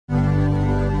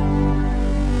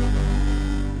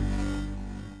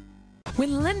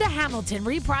When Linda Hamilton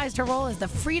reprised her role as the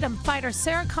freedom fighter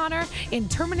Sarah Connor in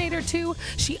Terminator 2,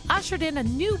 she ushered in a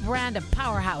new brand of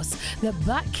powerhouse, the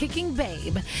butt-kicking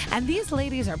babe. And these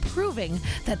ladies are proving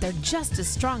that they're just as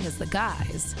strong as the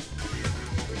guys.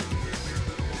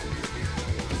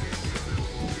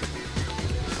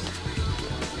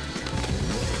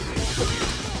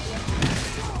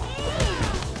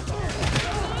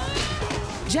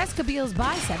 Jessica Biel's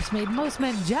biceps made most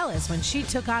men jealous when she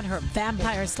took on her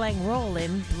vampire-slaying role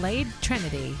in Blade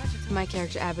Trinity. My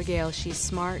character, Abigail, she's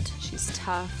smart, she's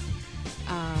tough,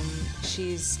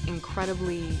 she's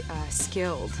incredibly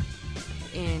skilled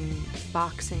in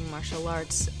boxing, martial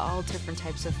arts, all different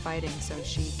types of fighting, so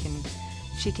she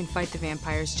can fight the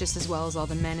vampires just as well as all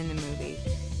the men in the movie.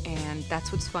 And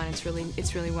that's what's fun. It's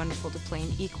really wonderful to play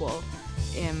an equal,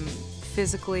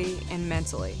 physically and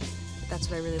mentally. That's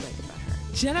what I really like about her.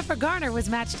 Jennifer Garner was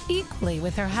matched equally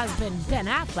with her husband, Ben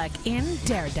Affleck, in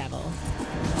Daredevil.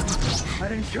 I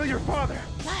didn't kill your father.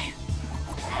 Liar.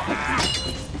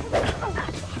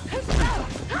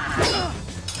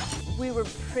 We were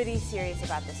pretty serious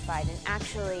about this fight, and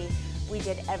actually, we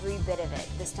did every bit of it.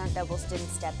 The stunt doubles didn't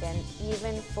step in,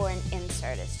 even for an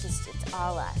insert. It's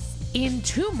all us. In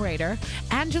Tomb Raider,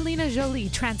 Angelina Jolie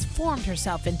transformed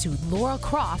herself into Lara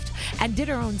Croft and did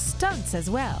her own stunts as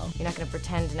well. You're not going to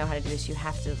pretend to know how to do this. You're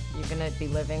going to be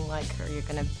living like her. You're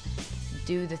going to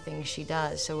do the things she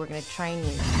does. So we're going to train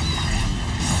you.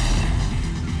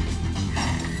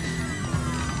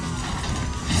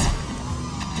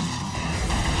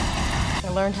 I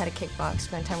learned how to kickbox,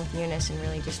 spent time with Eunice, and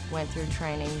really just went through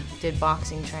training, did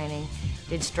boxing training,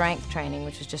 did strength training,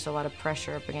 which was just a lot of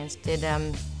pressure up against,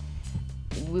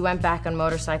 we went back on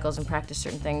motorcycles and practiced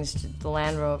certain things, the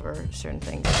Land Rover, certain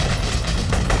things.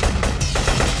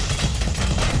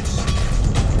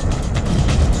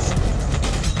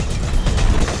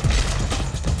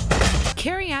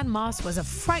 Carrie-Anne Moss was a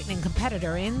frightening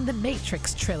competitor in the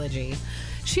Matrix trilogy.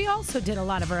 She also did a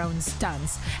lot of her own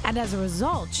stunts, and as a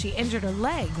result, she injured her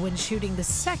leg when shooting the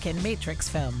second Matrix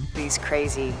film. These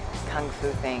crazy kung fu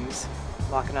things,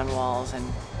 walking on walls and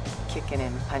kicking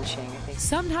and punching, I think.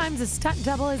 Sometimes a stunt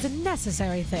double is a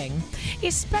necessary thing,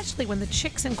 especially when the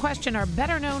chicks in question are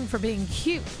better known for being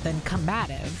cute than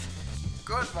combative.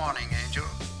 Good morning, Angel.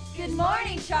 Good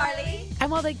morning, Charlie.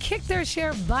 And while they kicked their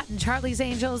share of butt in Charlie's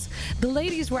Angels, the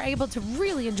ladies were able to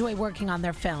really enjoy working on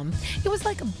their film. It was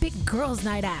like a big girls'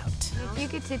 night out. If you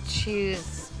get to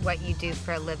choose what you do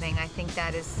for a living, I think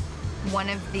that is one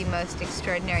of the most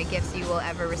extraordinary gifts you will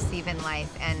ever receive in life.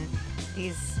 And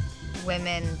these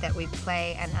women that we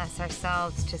play and us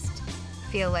ourselves just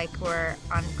feel like we're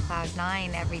on cloud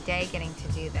 9 every day getting to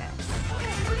do this.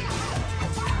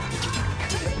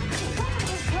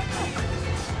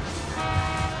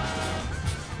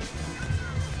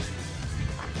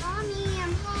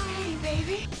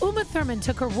 Uma Thurman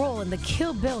took her role in the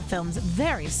Kill Bill films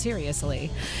very seriously.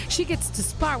 She gets to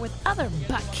spar with other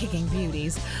butt-kicking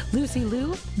beauties, Lucy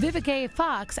Liu, Vivica A.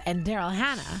 Fox, and Daryl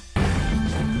Hannah.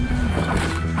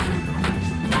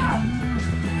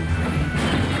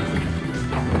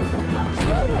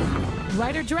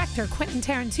 Writer-director Quentin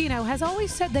Tarantino has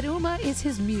always said that Uma is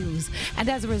his muse, and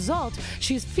as a result,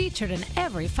 she's featured in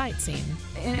every fight scene.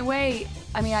 In a way,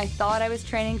 I mean, I thought I was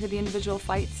training for the individual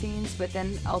fight scenes, but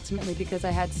then ultimately, because I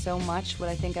had so much, what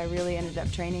I think I really ended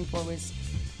up training for was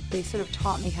they sort of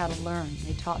taught me how to learn.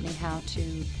 They taught me how to,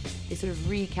 they sort of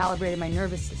recalibrated my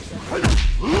nervous system.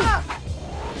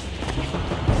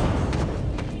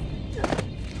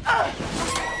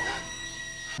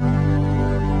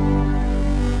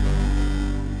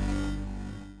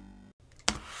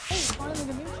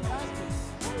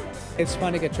 It's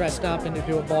fun to get dressed up and to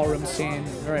do a ballroom scene,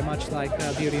 very much like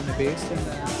Beauty and the Beast, and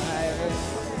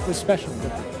it was special.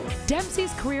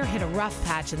 Dempsey's career hit a rough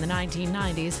patch in the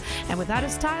 1990s, and without a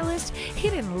stylist, he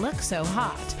didn't look so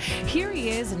hot. Here he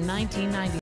is in 1990.